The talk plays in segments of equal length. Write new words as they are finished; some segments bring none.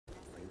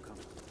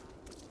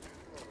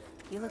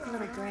You look a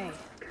little gray.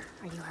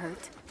 Are you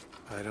hurt?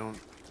 I don't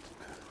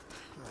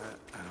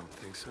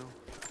think so.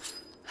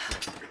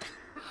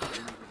 I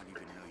do not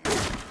even know your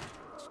name.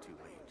 It's too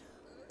late.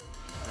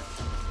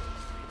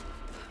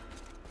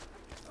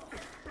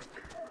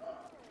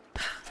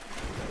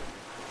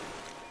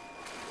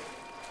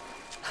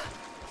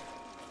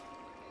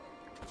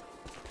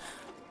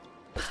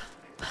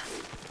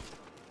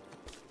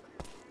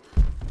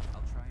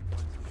 I'll try and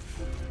find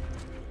something.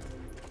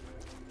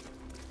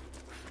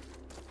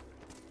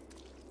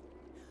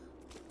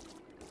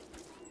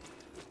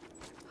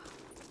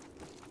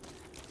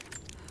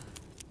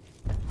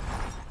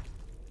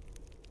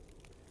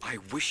 I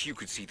wish you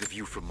could see the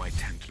view from my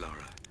tent,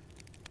 Lara.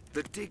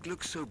 The dig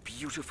looks so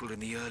beautiful in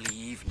the early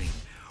evening,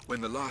 when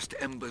the last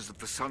embers of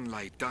the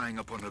sunlight dying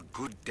upon a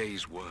good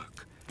day's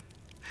work.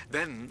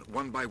 Then,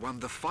 one by one,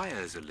 the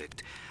fires are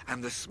lit,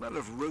 and the smell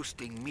of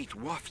roasting meat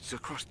wafts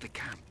across the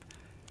camp.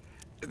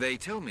 They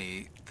tell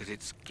me that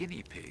it's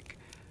guinea pig.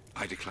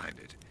 I declined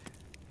it.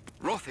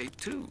 Roth ate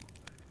too.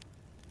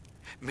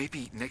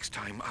 Maybe next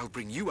time I'll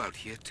bring you out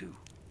here too.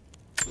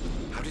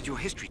 How did your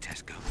history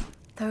test go?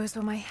 Those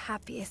were my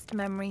happiest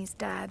memories,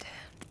 Dad.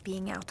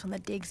 Being out on the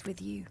digs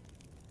with you.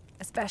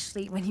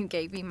 Especially when you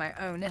gave me my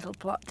own little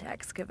plot to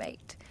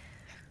excavate.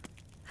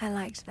 I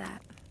liked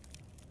that.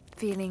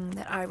 Feeling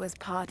that I was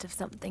part of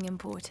something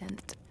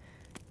important.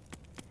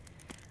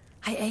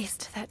 I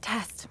aced that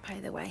test, by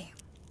the way.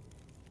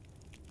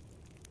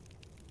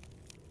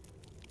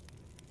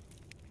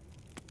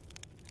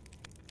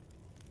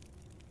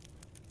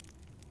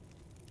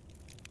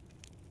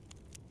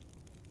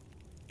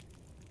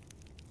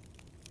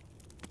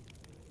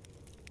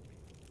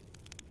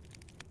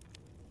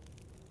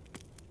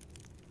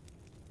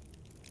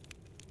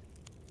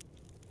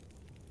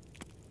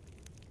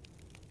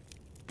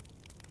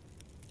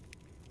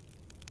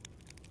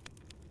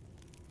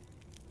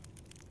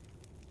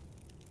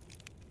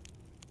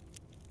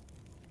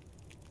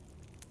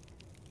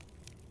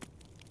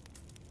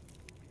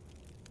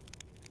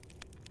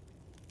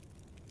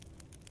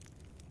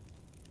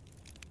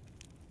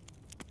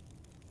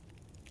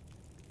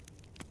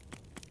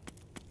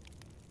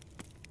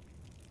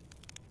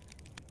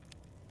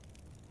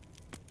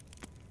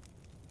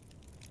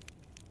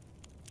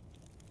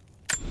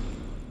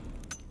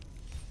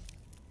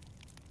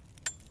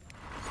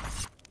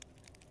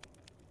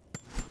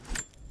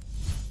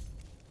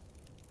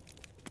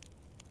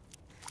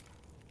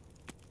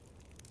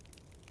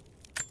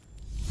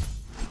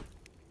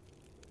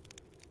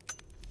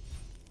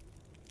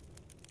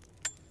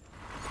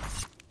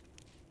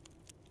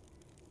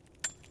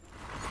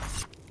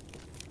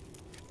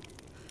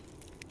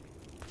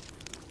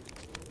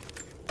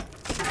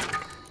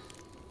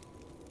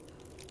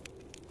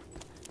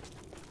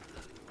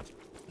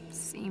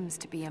 Seems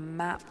to be a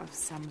map of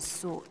some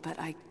sort, but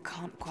I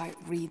can't quite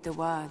read the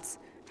words.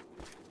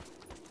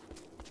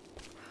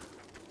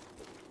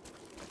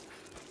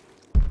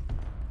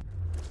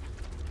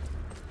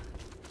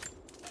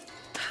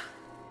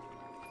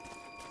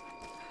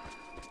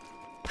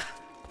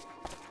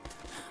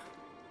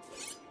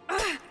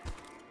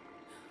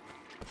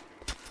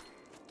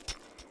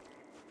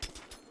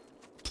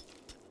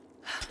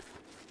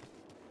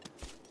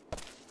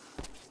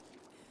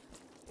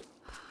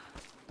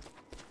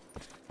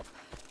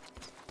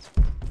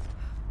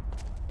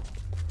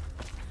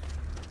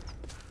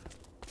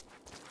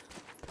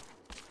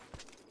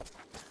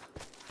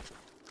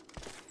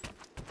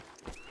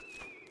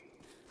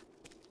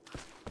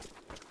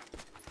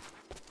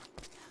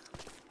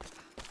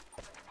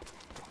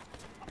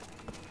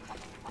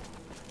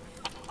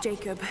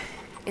 Jacob,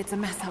 it's a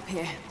mess up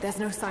here. There's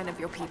no sign of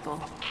your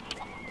people.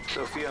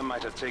 Sophia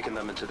might have taken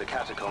them into the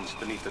catacombs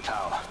beneath the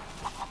tower.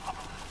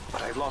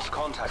 But I've lost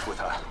contact with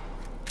her.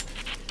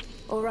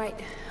 All right,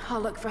 I'll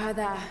look for her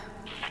there.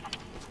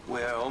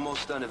 We're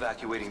almost done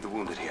evacuating the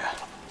wounded here.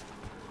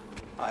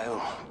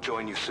 I'll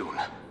join you soon.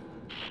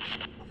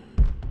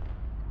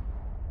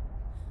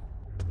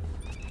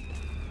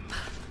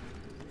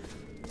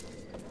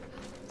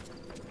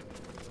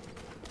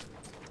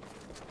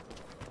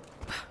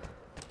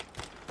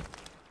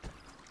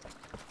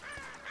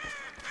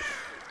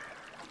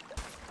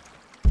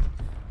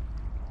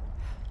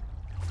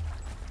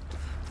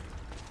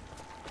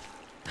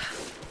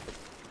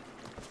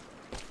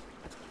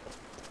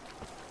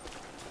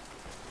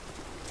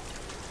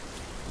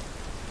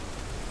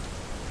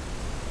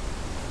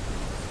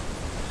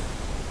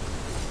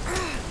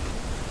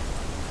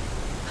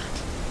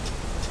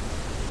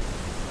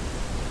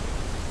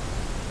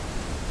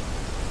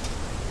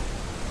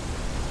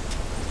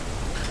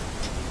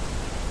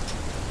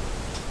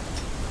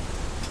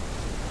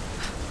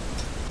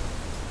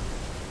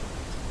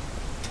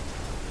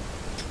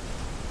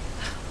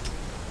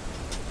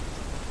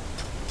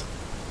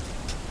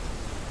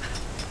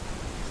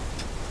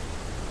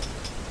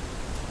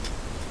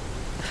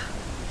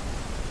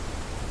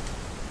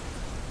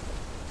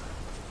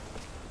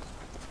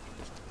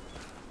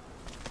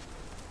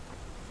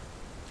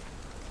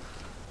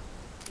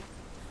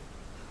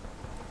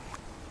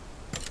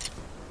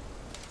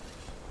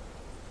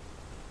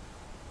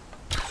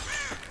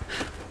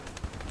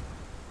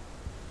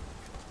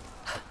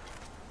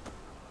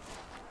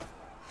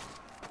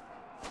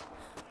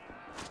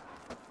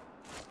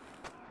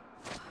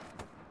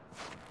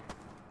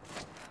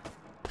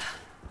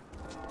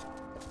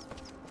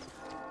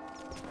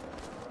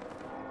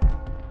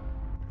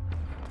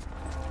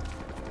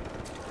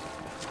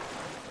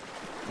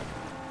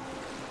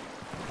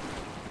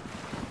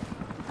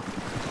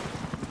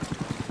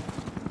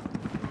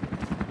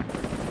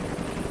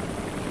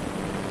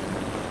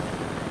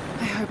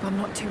 hope I'm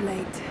not too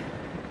late.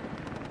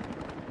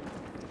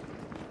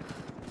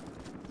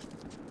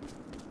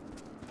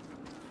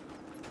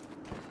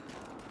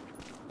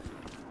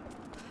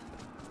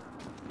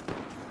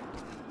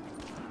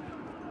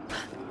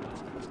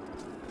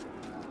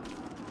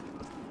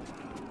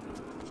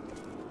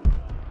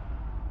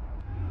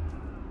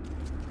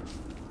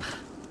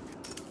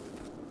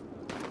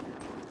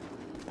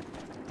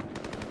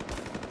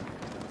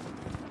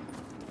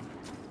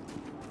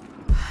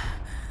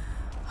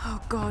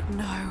 Oh God,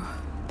 no.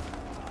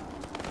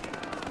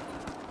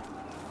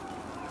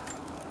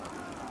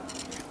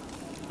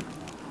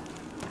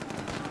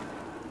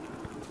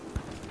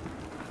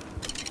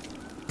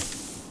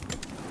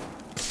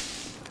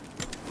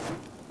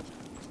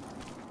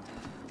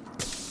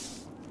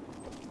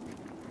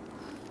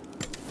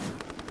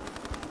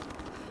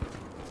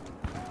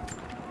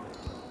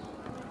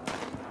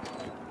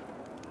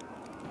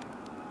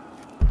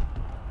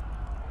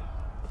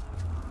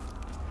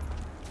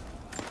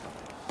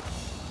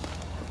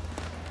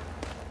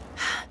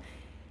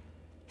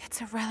 It's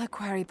a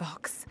reliquary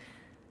box.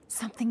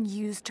 Something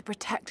used to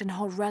protect and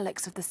hold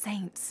relics of the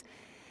saints.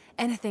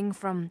 Anything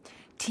from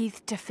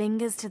teeth to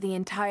fingers to the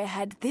entire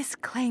head. This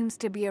claims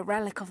to be a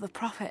relic of the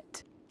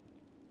Prophet.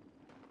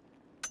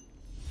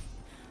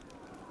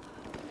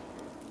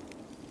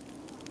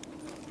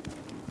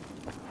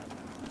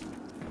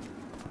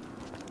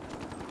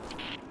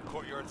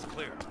 Courtyard's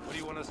clear. What do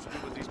you want us to do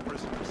with these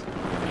prisoners?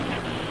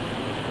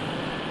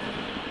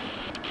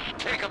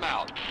 Take them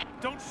out!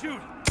 Don't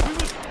shoot!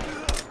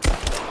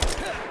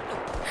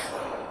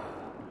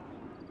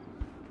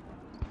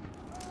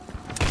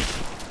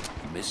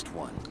 Missed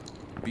one.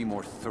 Be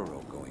more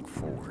thorough going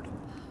forward.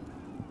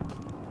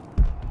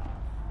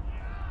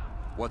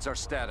 What's our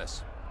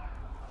status?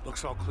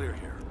 Looks all clear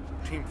here.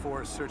 Team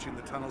 4 is searching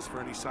the tunnels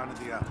for any sign of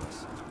the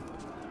Atlas.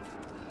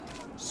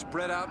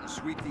 Spread out and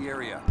sweep the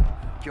area.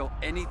 Kill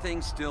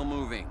anything still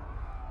moving.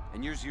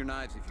 And use your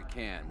knives if you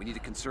can. We need to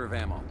conserve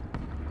ammo.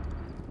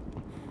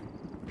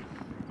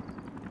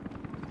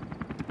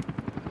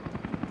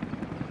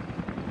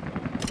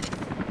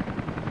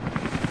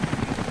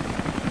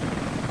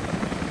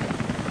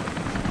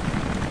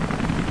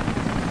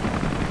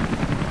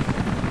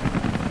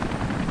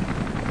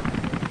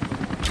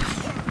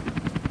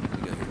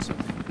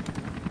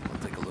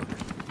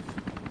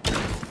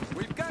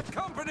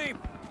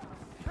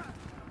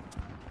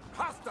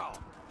 Hostile!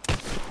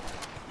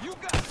 You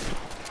got it!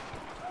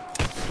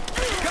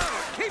 Got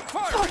it! Keep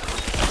firing!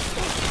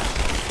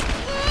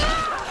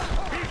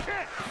 He's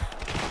hit!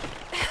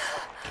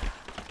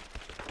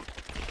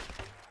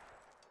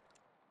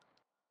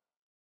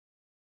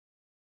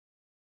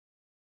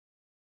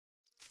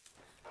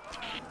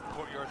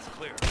 Courtyard's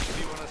clear. What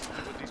do you want us to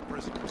do with these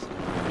prisoners?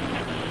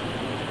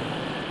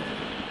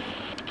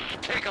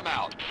 Take them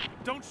out!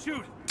 Don't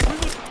shoot!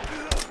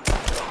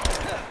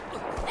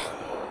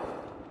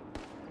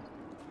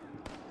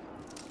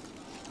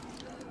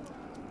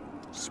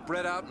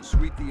 Spread out and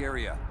sweep the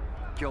area.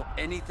 Kill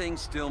anything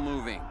still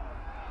moving.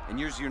 And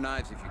use your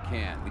knives if you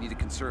can. We need to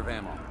conserve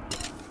ammo.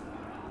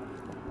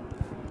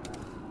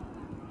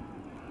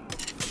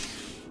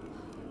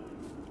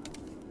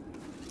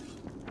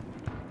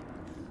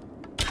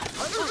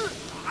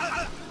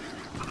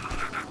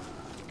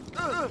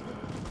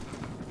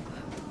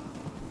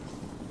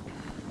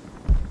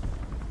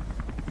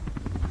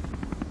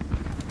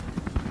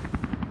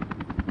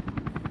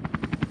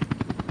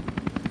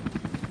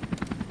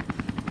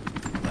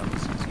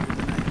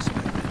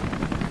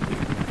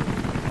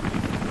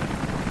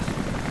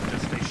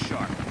 Just stay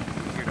sharp.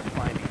 We're here to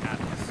find the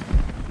Atlas.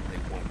 They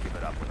won't give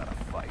it up without a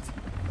fight.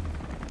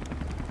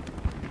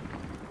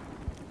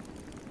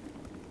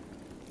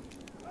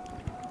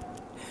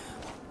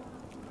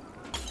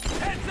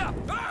 Heads up!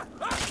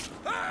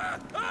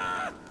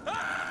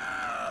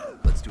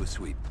 Let's do a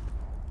sweep.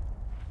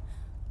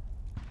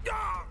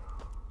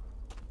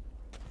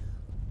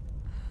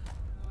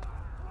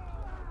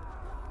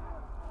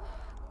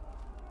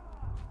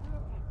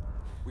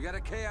 We got a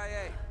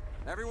KIA.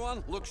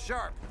 Everyone, look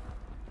sharp.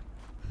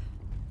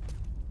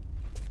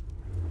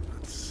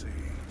 Let's see.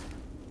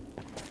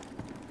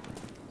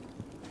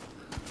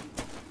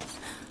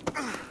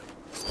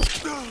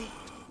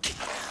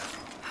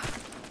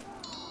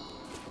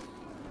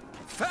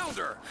 Found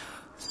her!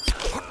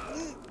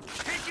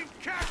 Taking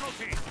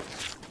casualty!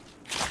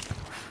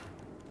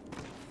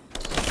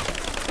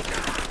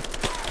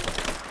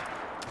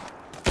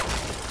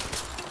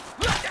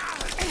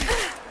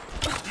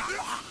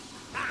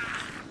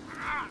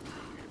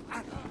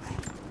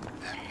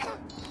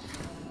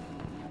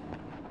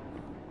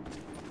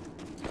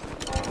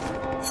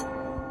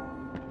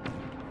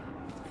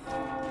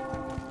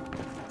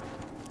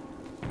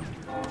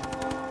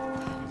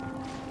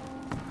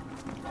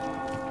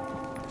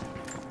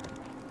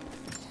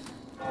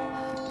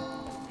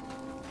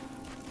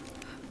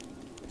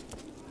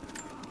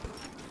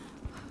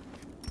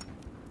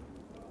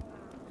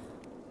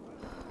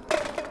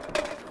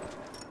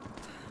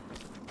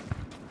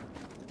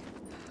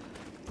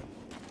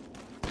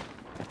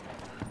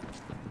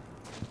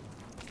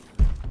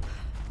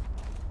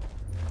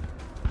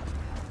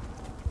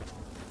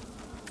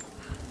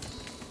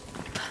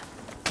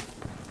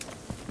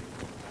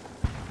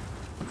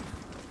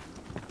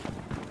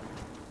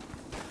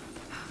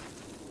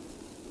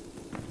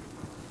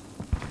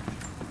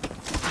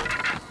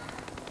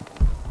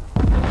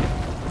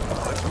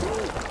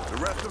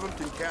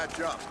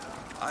 catch up.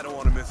 I don't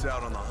want to miss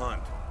out on the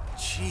hunt.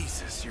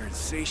 Jesus, you're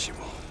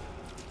insatiable.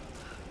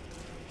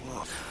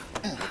 Whoa.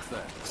 What's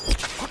that?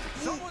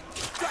 Someone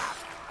stop!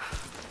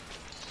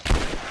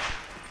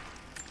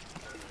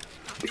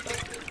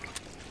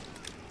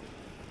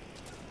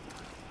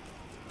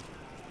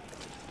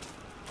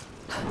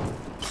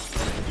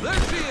 There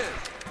she is!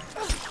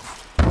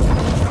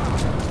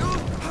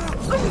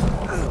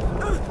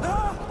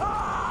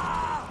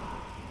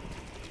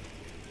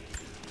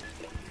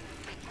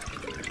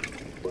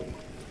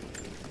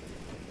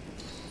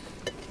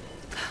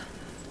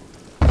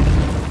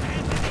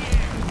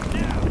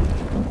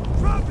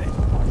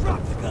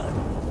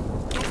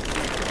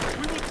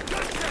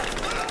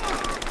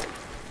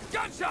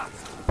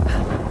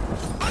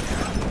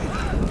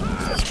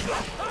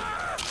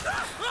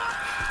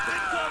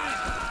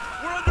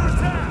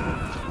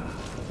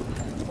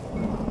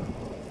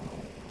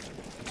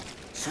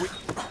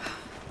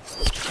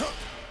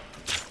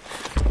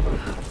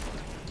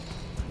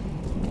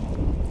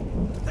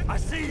 I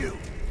see you!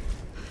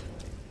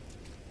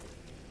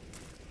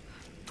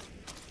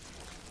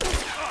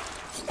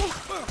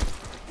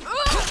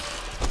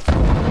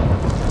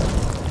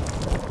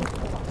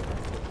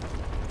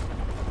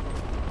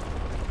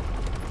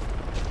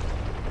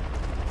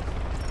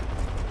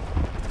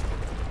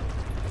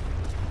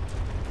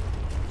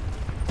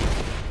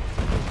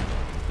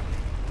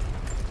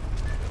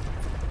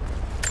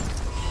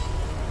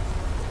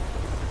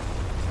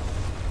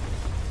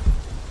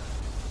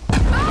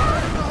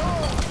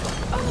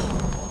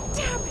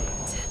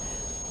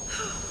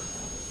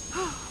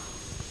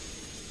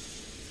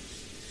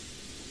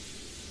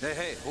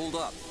 Hey, hold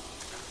up.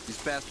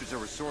 These bastards are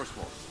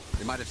resourceful.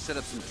 They might have set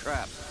up some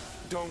traps.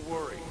 Don't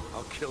worry.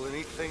 I'll kill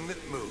anything that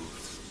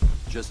moves.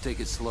 Just take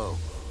it slow.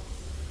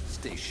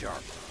 Stay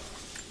sharp.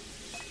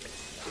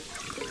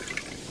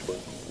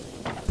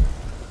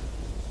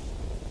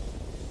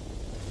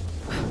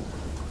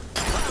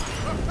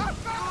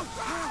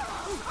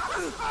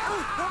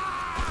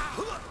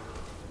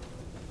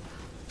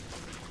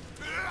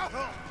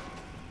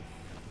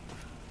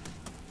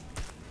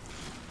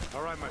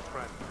 All right, my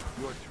friend.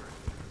 Your turn.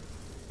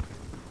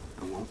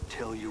 I won't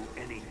tell you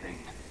anything.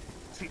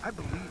 See, I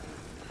believe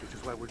you, which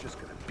is why we're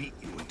just gonna beat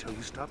you until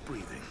you stop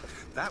breathing.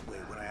 That way,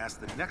 when I ask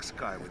the next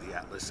guy where the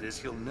Atlas is,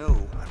 he'll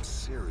know I'm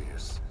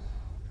serious.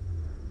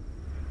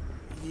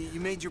 You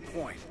made your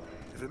point.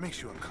 If it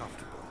makes you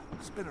uncomfortable,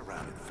 spin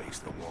around and face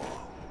the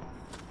wall.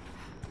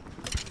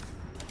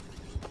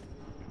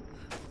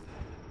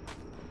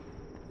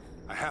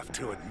 I have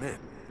to admit,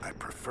 I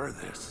prefer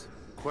this.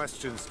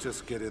 Questions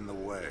just get in the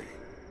way.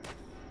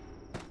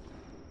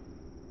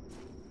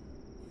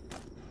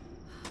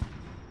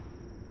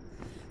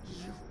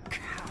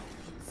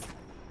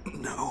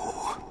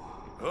 No.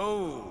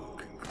 Oh,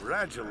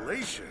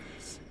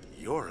 congratulations.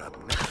 You're up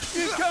next.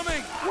 He's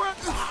coming!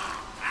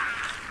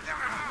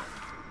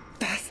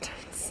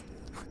 Bastards.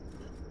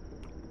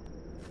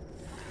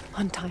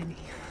 Untie me.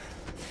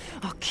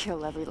 I'll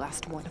kill every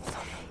last one of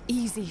them.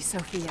 Easy,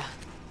 Sophia.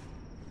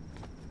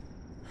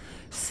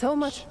 So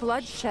much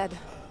bloodshed.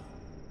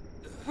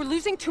 We're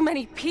losing too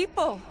many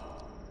people.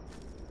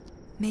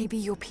 Maybe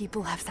your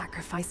people have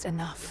sacrificed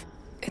enough.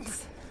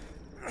 It's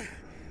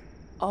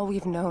all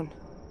we've known.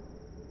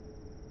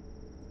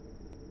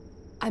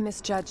 I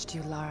misjudged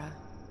you, Lara.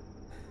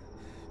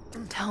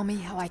 Tell me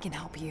how I can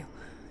help you.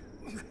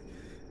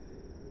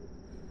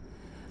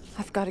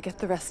 I've got to get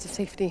the rest to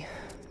safety.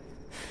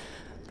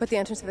 But the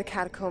entrance to the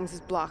catacombs is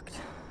blocked.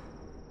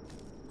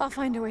 I'll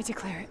find a way to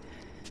clear it.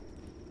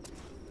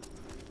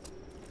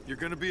 You're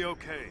gonna be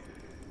okay.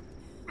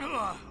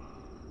 I'm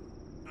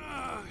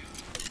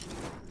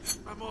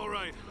all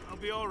right. I'll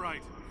be all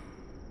right.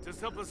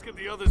 Just help us get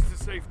the others to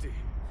safety.